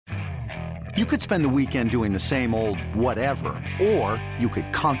You could spend the weekend doing the same old whatever, or you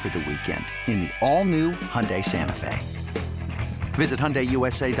could conquer the weekend in the all-new Hyundai Santa Fe. Visit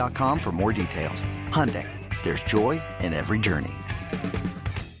HyundaiUSA.com for more details. Hyundai, there's joy in every journey.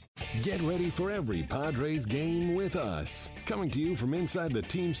 Get ready for every Padres game with us. Coming to you from inside the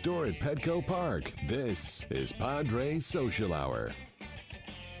team store at Petco Park, this is Padres Social Hour.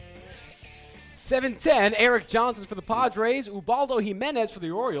 7-10, Eric Johnson for the Padres, Ubaldo Jimenez for the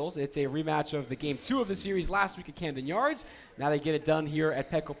Orioles. It's a rematch of the Game 2 of the series last week at Camden Yards. Now they get it done here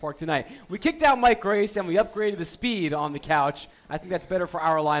at Petco Park tonight. We kicked out Mike Grace, and we upgraded the speed on the couch. I think that's better for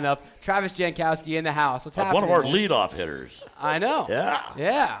our lineup. Travis Jankowski in the house. What's happening? One of our leadoff hitters. I know. Yeah.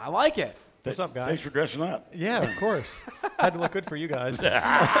 Yeah, I like it. What's up, guys? Thanks for dressing up. Yeah, of course. Had to look good for you guys.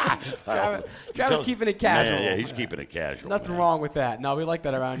 Travis keeping it casual. Yeah, he's keeping it casual. Nothing wrong with that. No, we like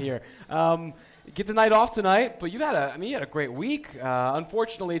that around here. Get the night off tonight, but you had a great week.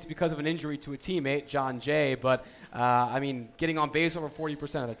 Unfortunately, it's because of an injury to a teammate, John Jay. But getting on base over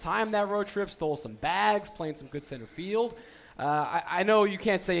 40% of the time that road trip, stole some bags, playing some good center field. I know you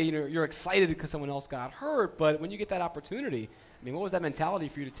can't say you're excited because someone else got hurt, but when you get that opportunity, what was that mentality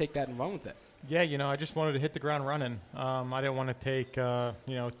for you to take that and run with it? Yeah, I just wanted to hit the ground running. I didn't want to take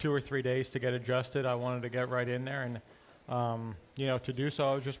 2 or 3 days to get adjusted. I wanted to get right in there, and to do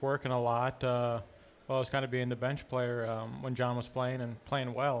so, I was just working a lot. I was kind of being the bench player when John was playing and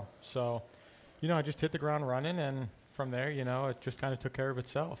playing well. So, I just hit the ground running, and from there, it just kind of took care of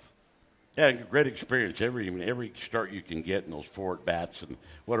itself. Yeah, great experience. Every start you can get in those 4 at-bats and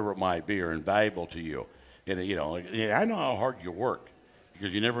whatever it might be are invaluable to you. And, I know how hard you work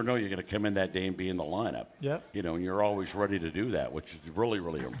because you never know you're going to come in that day and be in the lineup. Yep. And you're always ready to do that, which is really,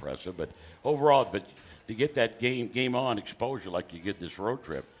 really impressive. But overall, to get that game on exposure like you get this road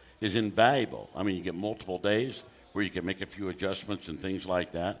trip is invaluable. You get multiple days where you can make a few adjustments and things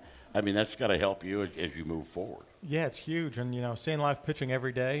like that. That's got to help you as you move forward. Yeah, it's huge. And, seeing live pitching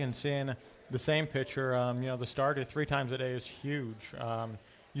every day and seeing the same pitcher, the starter 3 times a day is huge.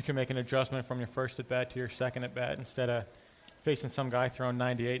 You can make an adjustment from your first at-bat to your second at-bat instead of facing some guy throwing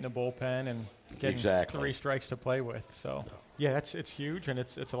 98 in the bullpen and getting 3 strikes to play with. So, yeah, it's huge, and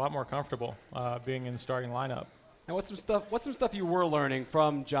it's a lot more comfortable being in the starting lineup. And what's some stuff you were learning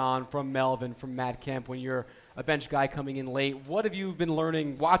from John, from Melvin, from Matt Kemp when you're a bench guy coming in late? What have you been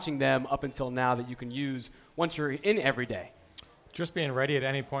learning watching them up until now that you can use once you're in every day? Just being ready at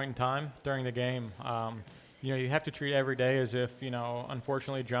any point in time during the game. You have to treat every day as if,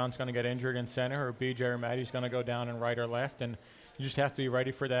 unfortunately John's going to get injured in center or BJ or Maddie's going to go down in right or left. And you just have to be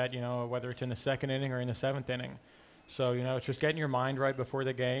ready for that, whether it's in the 2nd inning or in the 7th inning. So, it's just getting your mind right before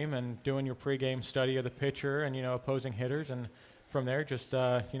the game and doing your pregame study of the pitcher and, opposing hitters. And from there, just,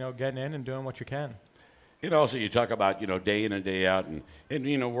 getting in and doing what you can. Also, you talk about, day in and day out and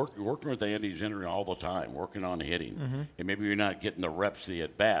working with Andy's in all the time, working on hitting. Mm-hmm. And maybe you're not getting the reps, the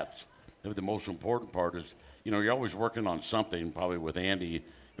at-bats. But the most important part is, you're always working on something, probably with Andy,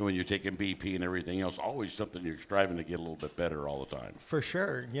 when you're taking BP and everything else, always something you're striving to get a little bit better all the time. For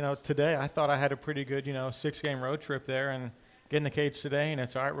sure. Today I thought I had a pretty good, 6-game road trip there and get in the cage today, and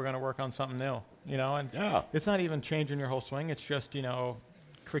it's all right, we're going to work on something new, and it's not even changing your whole swing. It's just,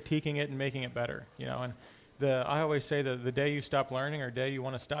 critiquing it and making it better, and I always say that the day you stop learning or the day you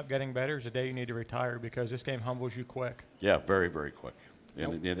want to stop getting better is the day you need to retire because this game humbles you quick. Yeah, very, very quick.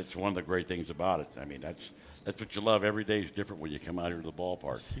 And it's one of the great things about it. That's what you love. Every day is different when you come out here to the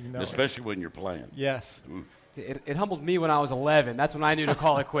ballpark, especially when you're playing. Yes. It humbled me when I was 11. That's when I knew to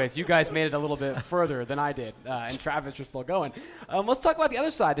call it quits. You guys made it a little bit further than I did, and Travis are still going. Let's talk about the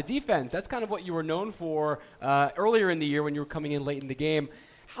other side, the defense. That's kind of what you were known for earlier in the year when you were coming in late in the game.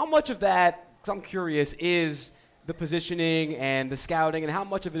 How much of that, because I'm curious, is the positioning and the scouting, and how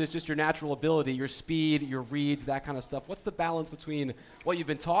much of it is just your natural ability, your speed, your reads, that kind of stuff? What's the balance between what you've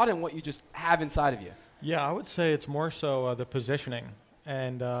been taught and what you just have inside of you? Yeah, I would say it's more so the positioning.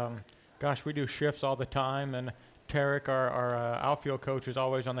 And, we do shifts all the time. And Tarek, our outfield coach, is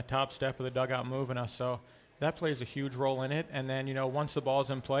always on the top step of the dugout moving us. So that plays a huge role in it. And then, once the ball's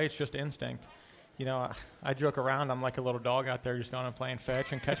in play, it's just instinct. I joke around. I'm like a little dog out there just going and playing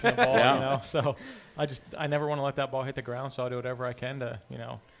fetch and catching the ball, So I never want to let that ball hit the ground, so I'll do whatever I can to,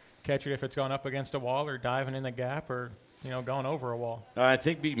 catch it if it's going up against a wall or diving in the gap or, going over a wall. I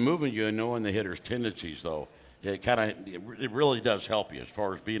think moving you and knowing the hitter's tendencies, though, it really does help you as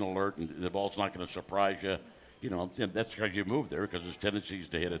far as being alert and the ball's not going to surprise you. That's because you move there because there's tendencies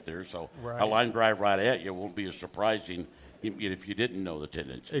to hit it there. So a line drive right at you won't be as surprising if you didn't know the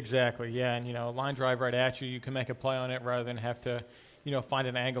tendency. Exactly, yeah. And, a line drive right at you, you can make a play on it rather than have to, find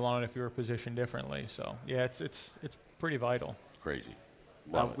an angle on it if you were positioned differently. So, yeah, it's pretty vital. Crazy.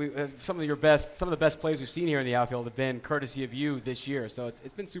 Love it. Some of the best plays we've seen here in the outfield have been courtesy of you this year, so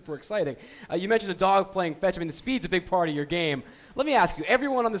it's been super exciting. You mentioned a dog playing fetch. I mean, the speed's a big part of your game. Let me ask you,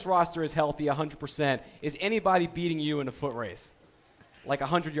 everyone on this roster is healthy 100%. Is anybody beating you in a foot race? Like a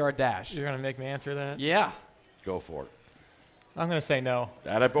 100-yard dash? You're going to make me answer that? Yeah. Go for it. I'm going to say no.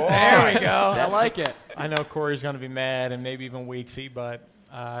 Attaboy. There we go. I like it. I know Corey's going to be mad and maybe even Weeksy, but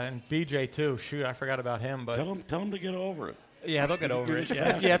and BJ too. Shoot, I forgot about him. But Tell them to get over it. yeah, they'll get over it.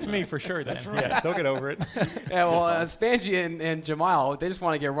 Yeah, it's me for sure. Then. Yeah, they'll get over it. Yeah, well, Spangy and Jamal, they just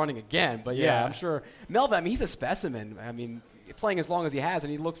want to get running again. But yeah, I'm sure Melvin. I mean, he's a specimen. I mean, playing as long as he has,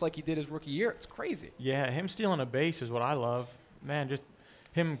 and he looks like he did his rookie year. It's crazy. Yeah, him stealing a base is what I love. Man, just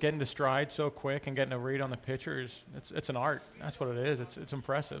him getting to stride so quick and getting a read on the pitchers. It's an art. That's what it is. It's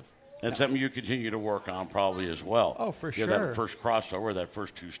impressive. That's something you continue to work on probably as well. Oh, for sure. That first crossover, that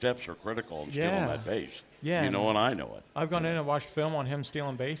first 2 steps are critical in stealing that base. Yeah. You know, and I know it. I've gone in and watched film on him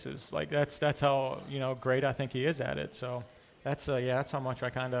stealing bases. Like that's how great I think he is at it. So that's how much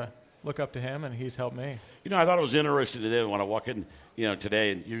I kind of look up to him, and he's helped me. I thought it was interesting today when I walk in,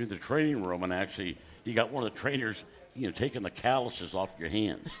 today, and you're in the training room, and actually you got one of the trainers, taking the calluses off your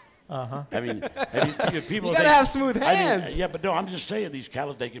hands. Uh-huh. I mean, people you gotta have smooth hands. But no, I'm just saying these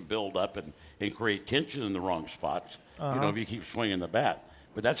calluses, they can build up and create tension in the wrong spots. If you keep swinging the bat.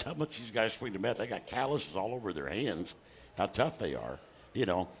 But that's how much these guys swing the bat. They got calluses all over their hands. How tough they are.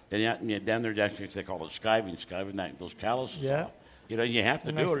 And down there, actually, they call it skiving those calluses off. You have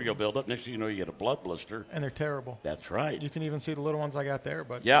to do it or you'll build up. Next thing you know, you get a blood blister. And they're terrible. That's right. You can even see the little ones I got there.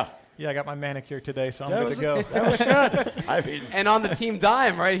 But yeah, I got my manicure today, so I'm good to go. That was good. I mean, and on the team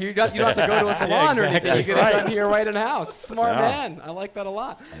dime, right? You don't have to go to a salon or anything. You get it done here right in house. Smart man. I like that a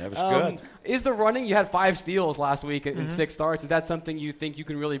lot. That was good. Is the running? You had 5 steals last week in 6 starts. Is that something you think you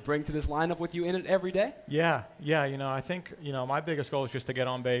can really bring to this lineup with you in it every day? Yeah. I think my biggest goal is just to get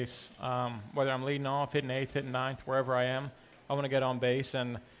on base. Whether I'm leading off, hitting 8th, hitting 9th, wherever I am, I want to get on base.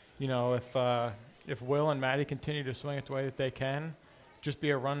 And if Will and Maddie continue to swing it the way that they can, just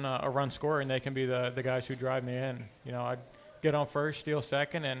be a run scorer, and they can be the guys who drive me in. I'd get on first, steal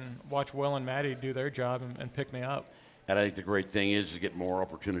second, and watch Will and Maddie do their job and pick me up. And I think the great thing is to get more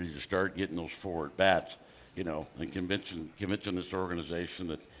opportunity to start getting those forward bats, and convincing this organization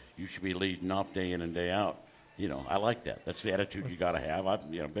that you should be leading off day in and day out. I like that. That's the attitude you got to have.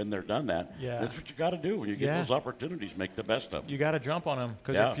 I've been there, done that. Yeah. That's what you got to do when you get those opportunities. Make the best of them. You got to jump on them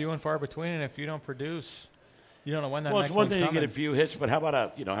because they're few and far between, and if you don't produce, you don't know when that next it's one one's thing coming. to get a few hits, but how about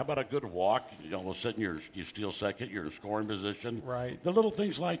a good walk? All of a sudden you steal second, you're in a scoring position. Right. The little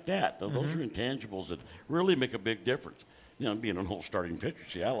things like that. Those are intangibles that really make a big difference. Being an old starting pitcher,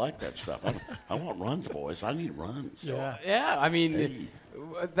 see, I like that stuff. I want runs, boys. I need runs. Yeah. Yeah, I mean,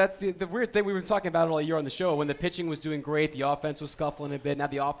 that's the weird thing. We were talking about it all year on the show. When the pitching was doing great, the offense was scuffling a bit. Now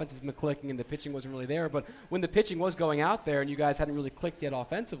the offense has been clicking and the pitching wasn't really there. But when the pitching was going out there and you guys hadn't really clicked yet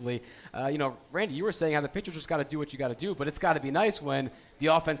offensively, Randy, you were saying how the pitchers just got to do what you got to do. But it's got to be nice when the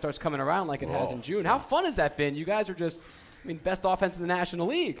offense starts coming around like it has in June. How fun has that been? You guys are just, best offense in the National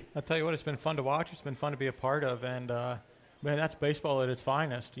League. I'll tell you what, it's been fun to watch. It's been fun to be a part of. And, man, that's baseball at its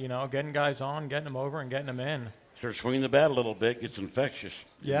finest, getting guys on, getting them over, and getting them in. Start swinging the bat a little bit, gets infectious.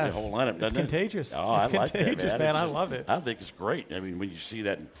 Yes. The whole lineup, doesn't it? Contagious. Oh, I like that, man. I love it. I think it's great. I mean, when you see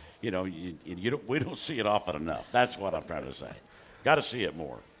that, we don't see it often enough. That's what I'm trying to say. Got to see it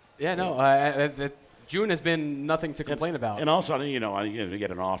more. Yeah, no, June has been nothing to complain about. And also, you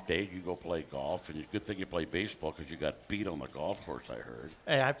get an off day, you go play golf, and good thing you play baseball because you got beat on the golf course, I heard.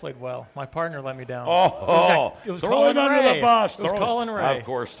 Hey, I played well. My partner let me down. It was throw him under the bus. It was Colin Ray. Of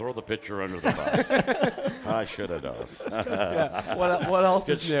course, throw the pitcher under the bus. I should have known. Yeah. What else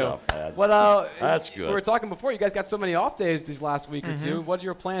good is new? Stuff, man. That's good. We were talking before. You guys got so many off days these last week or two. What are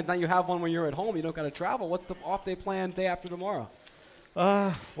your plans? Now you have one when you're at home. You don't got to travel. What's the off day plan day after tomorrow?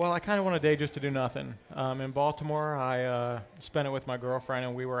 Well, I kind of want a day just to do nothing. In Baltimore, I spent it with my girlfriend,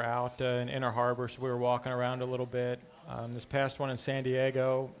 and we were out in Inner Harbor, so we were walking around a little bit. This past one in San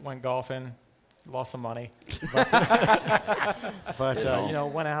Diego, went golfing, lost some money. But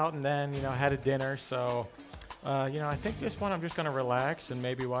went out and then, had a dinner. So, I think this one I'm just going to relax and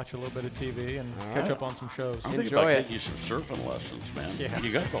maybe watch a little bit of TV and catch up on some shows. I'm thinking about getting you some surfing lessons, man. Yeah.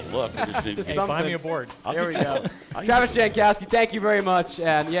 You got to look. Just find me a board. There we go. Travis Jankowski, thank you very much.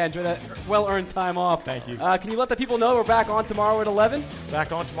 And, enjoy that well-earned time off. Thank you. Can you let the people know we're back on tomorrow at 11?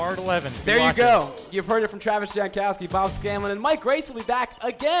 Back on tomorrow at 11. There you go. You've heard it from Travis Jankowski, Bob Scanlon, and Mike Grace will be back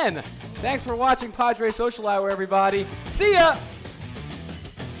again. Thanks for watching Padres Social Hour, everybody. See ya!